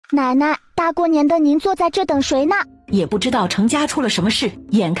奶奶，大过年的您坐在这等谁呢？也不知道程家出了什么事，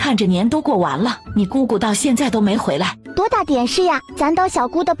眼看着年都过完了，你姑姑到现在都没回来。多大点事呀？咱到小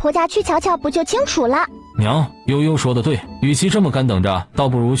姑的婆家去瞧瞧不就清楚了。娘，悠悠说的对，与其这么干等着，倒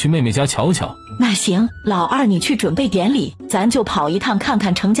不如去妹妹家瞧瞧。那行，老二你去准备典礼，咱就跑一趟看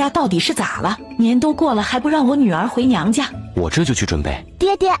看程家到底是咋了。年都过了还不让我女儿回娘家。我这就去准备。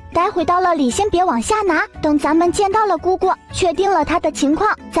爹爹，待会到了礼先别往下拿，等咱们见到了姑姑，确定了她的情况，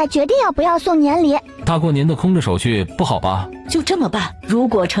再决定要不要送年礼。大过年的空着手去不好吧？就这么办，如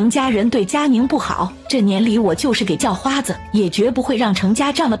果程家人对佳宁不好，这年礼我就是给叫花子，也绝不会让程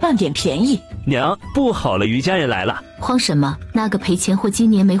家占了半点便宜。娘，不好了，于家人来了。慌什么？那个赔钱货今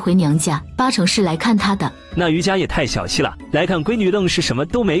年没回娘家，8成是来看他的。那于家也太小气了，来看闺女愣是什么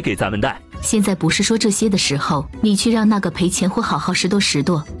都没给咱们带。现在不是说这些的时候，你去让那个赔钱货好好拾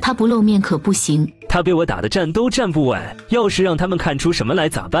掇，他不露面可不行。他被我打的站都站不稳，要是让他们看出什么来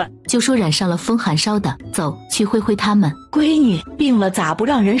咋办？就说染上了风寒烧的，走去会会他们。闺女病了咋不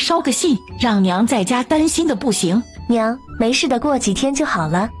让人捎个信，让娘在家担心的不行。娘，没事的，过几天就好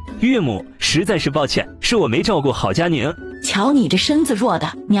了。岳母，实在是抱歉，是我没照顾好佳宁。瞧你这身子弱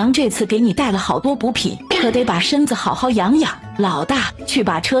的，娘这次给你带了好多补品，可得把身子好好养养。老大，去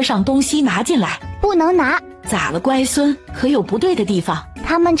把车上东西拿进来。不能拿。咋了，乖孙？可有不对的地方？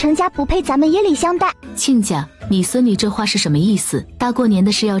他们程家不配咱们耶礼相待。亲家，你孙女这话是什么意思？大过年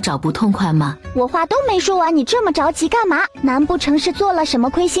的是要找不痛快吗？我话都没说完，你这么着急干嘛？难不成是做了什么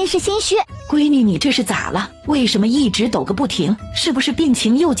亏心事心虚？闺女，你这是咋了？为什么一直抖个不停？是不是病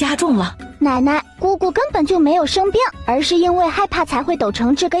情又加重了？奶奶，姑姑根本就没有生病，而是因为害怕才会抖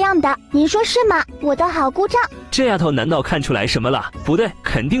成这个样的，您说是吗？我的好姑丈。这丫头难道看出来什么了？不对，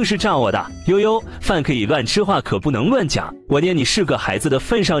肯定是诈我的。悠悠，饭可以乱吃，话可不能乱讲。我念你是个孩子的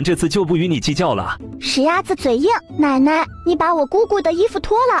份上，这次就不与你计较了。石鸭子嘴硬，奶奶，你把我姑姑的衣服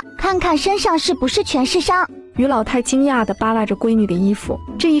脱了，看看身上是不是全是伤。于老太惊讶地扒拉着闺女的衣服，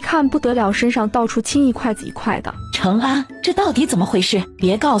这一看不得了，身上到处青一块紫一块的。程安，这到底怎么回事？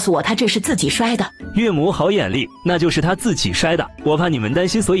别告诉我他这是自己摔的。岳母好眼力，那就是他自己摔的，我怕你们担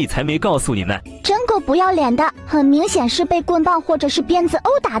心，所以才没告诉你们。真够不要脸的，很明显是被棍棒或者是鞭子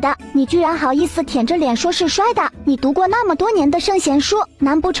殴打的，你居然好意思舔着脸说是摔的？你读过那么多年的圣贤书，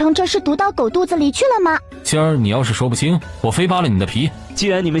难不成这是读到狗肚子里去了吗？今儿你要是说不清，我非扒了你的皮。既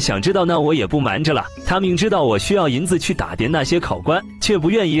然你们想知道，那我也不瞒着了。他明知道我需要银子去打点那些考官，却不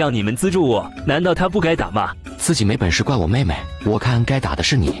愿意让你们资助我，难道他不该打吗？自己没本事怪我妹妹，我看该打的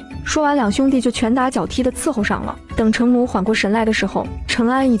是你。说完，两兄弟就拳打脚踢的伺候上了。等程母缓过神来的时候，程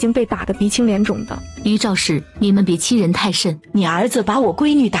安已经被打得鼻青脸肿的。于赵氏，你们别欺人太甚！你儿子把我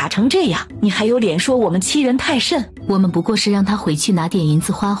闺女打成这样，你还有脸说我们欺人太甚？我们不过是让他回去拿点银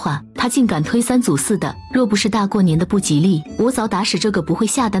子花花，他竟敢推三阻四的。若不是大过年的不吉利，我早打死这个不会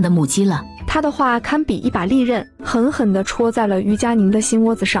下蛋的母鸡了。他的话堪比一把利刃，狠狠地戳在了于佳宁的心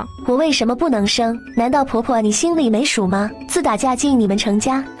窝子上。我为什么不能生？难道婆婆你心里没数吗？自打嫁进你们程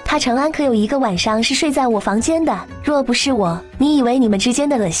家，他程安可有一个晚上是睡在我房间的。若不是我，你以为你们之间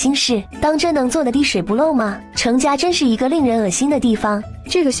的恶心事，当真能做得滴水不漏吗？程家真是一个令人恶心的地方。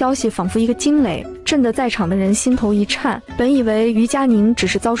这个消息仿佛一个惊雷，震得在场的人心头一颤。本以为于佳宁只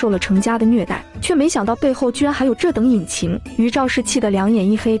是遭受了程家的虐待，却没想到背后居然还有这等隐情。于赵氏气得两眼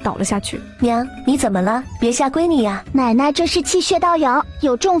一黑，倒了下去。娘，你怎么了？别吓闺女呀！奶奶这是气血倒有，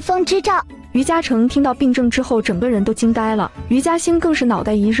有中风之兆。于嘉诚听到病症之后，整个人都惊呆了。于嘉兴更是脑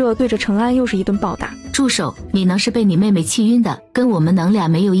袋一热，对着程安又是一顿暴打。住手！你能是被你妹妹气晕的，跟我们能俩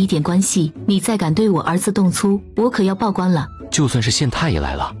没有一点关系。你再敢对我儿子动粗，我可要报官了。就算是县太爷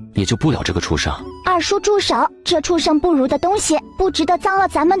来了，也救不了这个畜生。二叔住手！这畜生不如的东西，不值得脏了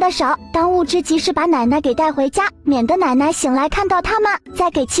咱们的手。当务之急是把奶奶给带回家，免得奶奶醒来看到他们，再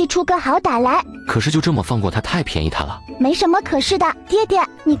给气出个好歹来。可是就这么放过他，太便宜他了。没什么可是的，爹爹，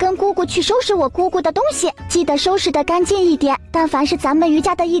你跟姑姑去收拾我姑姑的东西，记得收拾得干净一点，但凡是咱们于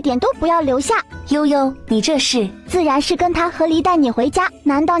家的一点都不要留下。悠悠，你这是？自然是跟他和离带你回家。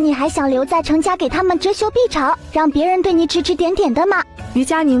难道你还想留在程家给他们遮羞避丑，让别人对你指指点点的吗？于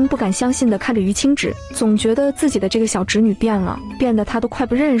佳宁不敢相信地看着于清芷，总觉得自己的这个小侄女变了，变得他都快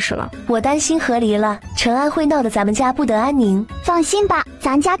不认识了。我担心和离了，程安会闹得咱们家不得安宁。放心吧，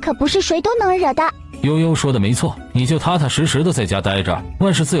咱家可不是谁都能惹的。悠悠说的没错，你就踏踏实实的在家待着，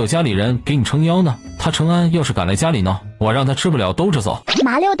万事自有家里人给你撑腰呢。他程安要是赶来家里呢，我让他吃不了兜着走。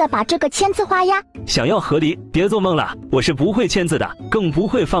麻溜的把这个签字画呀！想要和离，别做梦了，我是不会签字的，更不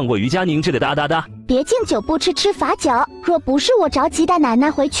会放过于佳宁这个哒哒哒。别敬酒不吃吃罚酒，若不是我着急带奶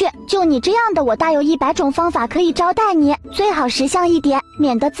奶回去，就你这样的我大有100种方法可以招待你，最好识相一点，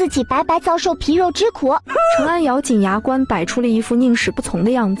免得自己白白遭受皮肉之苦。程安咬紧牙关，摆出了一副宁死不从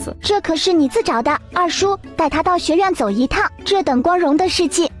的样子。这可是你自找的，二叔，带他到学院走一趟，这等光荣的事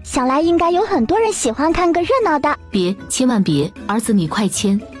迹，想来应该有很多人喜欢看个热闹的。别，千万别，儿子你快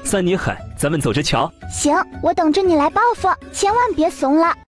签。三你狠，咱们走着瞧。行，我等着你来报复，千万别怂了。